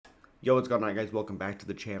Yo, what's going on, guys? Welcome back to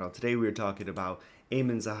the channel. Today we are talking about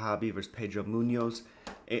Aiemann Zahabi versus Pedro Munhoz.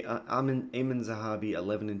 Aiemann Zahabi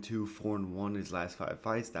 11-2, 4-1 his last 5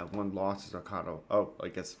 fights. That one loss is Ricardo. Oh, I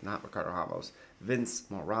guess not Ricardo Ramos. Vince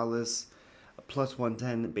Morales, a plus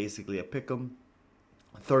 110, basically a pick'em.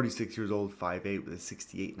 36 years old, 5'8", with a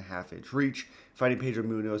 68.5-inch reach. Fighting Pedro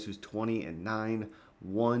Munhoz, who's 20-9,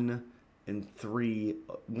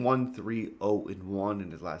 1-3-0-1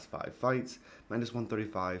 in his last 5 fights. Minus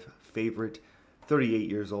 135, favorite. 38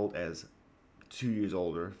 years old, as 2 years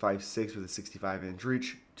older. 5'6", with a 65-inch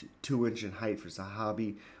reach. 2-inch in height for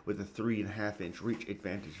Zahabi, with a 3.5-inch reach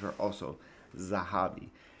advantage for also Zahabi.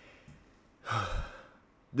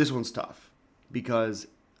 This one's tough because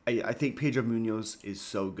I think Pedro Munhoz is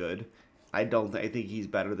so good. I think he's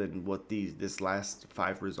better than what this last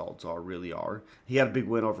 5 results really are. He had a big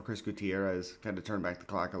win over Chris Gutierrez, kind of turned back the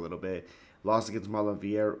clock a little bit. Lost against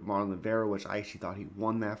Marlon Vera, which I actually thought he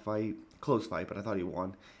won that fight. Close fight, but I thought he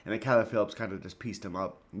won. And then Kyler Phillips kind of just pieced him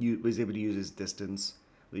up. He was able to use his distance,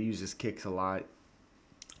 use his kicks a lot,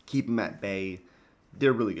 keep him at bay. Did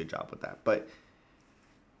a really good job with that. But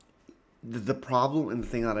the problem and the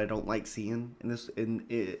thing that I don't like seeing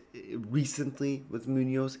recently with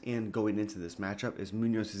Munhoz and going into this matchup is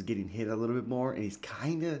Munhoz is getting hit a little bit more, and he's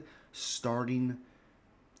kind of starting.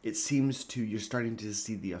 You're starting to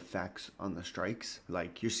see the effects on the strikes.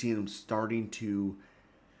 Like, you're seeing him starting to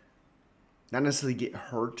not necessarily get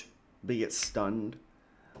hurt, but get stunned.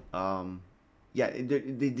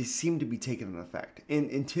 They seem to be taking an effect,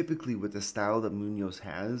 and typically with the style that Munhoz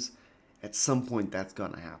has, at some point that's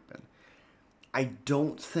gonna happen. I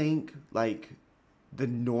don't think, like, the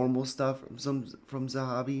normal stuff from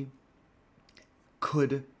Zahabi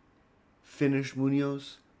could finish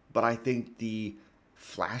Munhoz, but I think the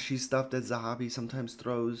flashy stuff that Zahabi sometimes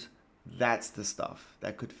throws, that's the stuff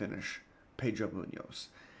that could finish Pedro Munhoz.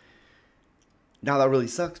 Now, that really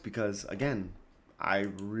sucks because, again, I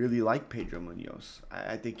really like Pedro Munhoz.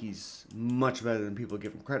 I think he's much better than people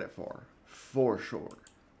give him credit for sure.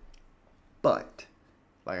 But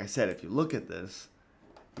like I said, if you look at this,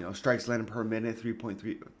 strikes landed per minute,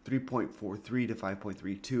 3.43 to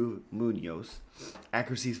 5.32, Munhoz.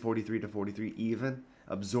 Accuracy is 43 to 43 even.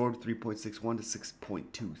 Absorbed 3.61 to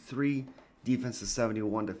 6.23. Defense is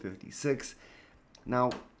 71 to 56.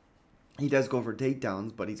 Now, he does go for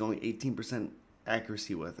takedowns, but he's only 18%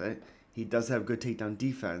 accuracy with it. He does have good takedown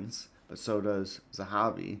defense, but so does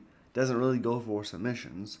Zahabi. Doesn't really go for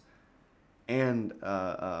submissions. And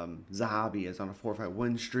Zahabi is on a 4-fight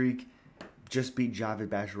win streak. Just beat Javid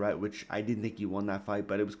Basharat, which I didn't think he won that fight,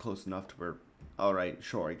 but it was close enough to where, all right,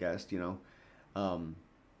 sure, I guess,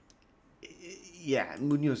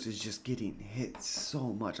 Munhoz is just getting hit so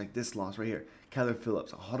much. Like this loss right here. Kyler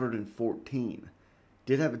Phillips, 114.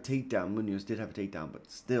 Did have a takedown. Munhoz did have a takedown,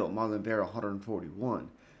 but still. Marlon Vera, 141.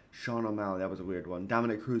 Sean O'Malley, that was a weird one.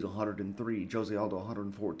 Dominic Cruz, 103. Jose Aldo,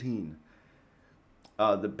 114.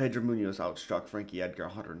 The Pedro Munhoz outstruck Frankie Edgar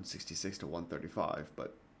 166 to 135,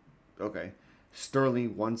 but okay.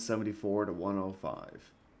 Sterling 174 to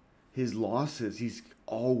 105. His losses, he's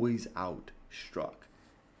always outstruck.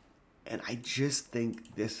 And I just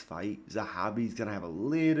think this fight, Zahabi's going to have a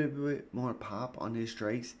little bit more pop on his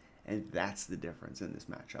strikes, and that's the difference in this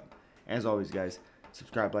matchup. As always, guys,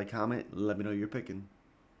 subscribe, like, comment, let me know you're picking.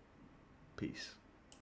 Peace.